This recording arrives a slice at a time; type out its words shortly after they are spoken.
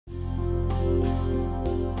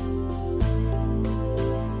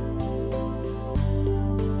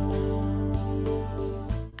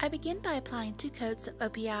begin by applying 2 coats of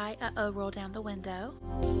OPI Uh-Oh Roll down the window.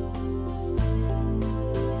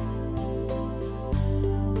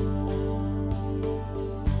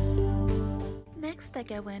 Next, I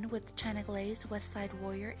go in with China Glaze West Side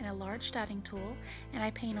Warrior and a large dotting tool, and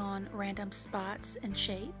I paint on random spots and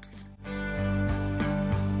shapes.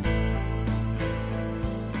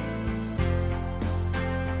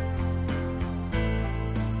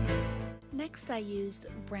 Next, I use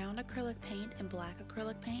brown acrylic paint and black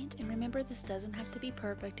acrylic paint, and remember, this doesn't have to be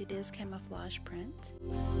perfect, it is camouflage print.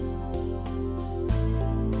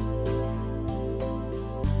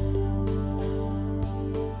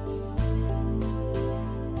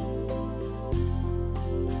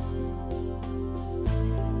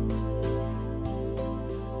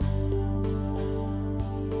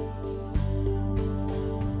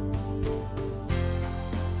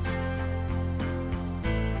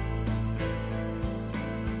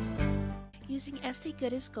 Using Essie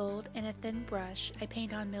Good as Gold and a thin brush, I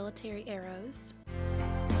paint on military arrows.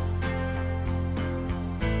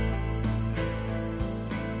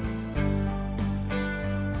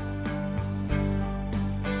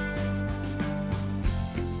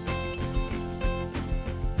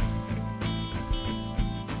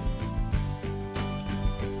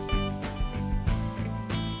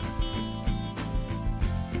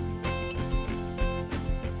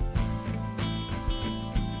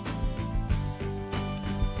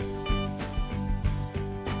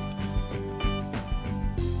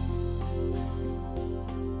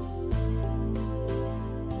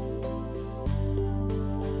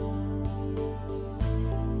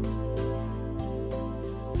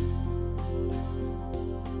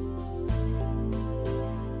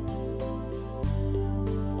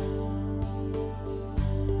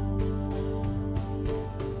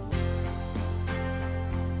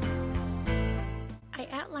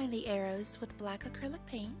 Outline the arrows with black acrylic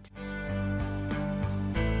paint.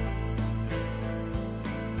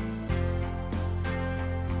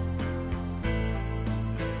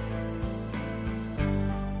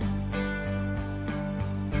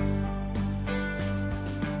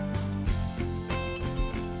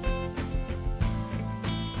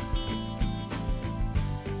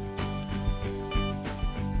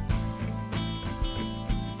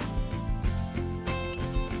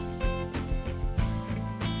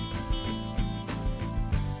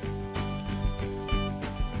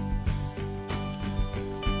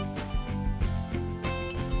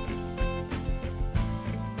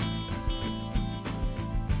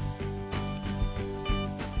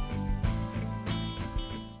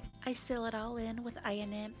 I seal it all in with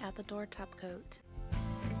I&M Out the Door top coat.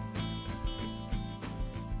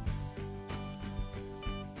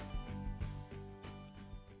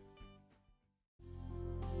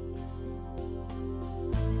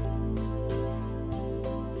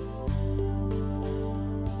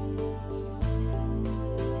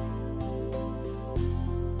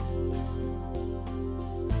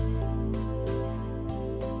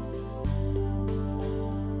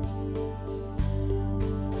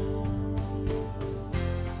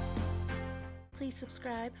 Please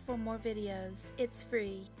subscribe for more videos. It's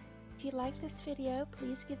free. If you like this video,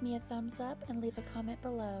 please give me a thumbs up and leave a comment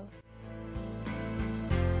below.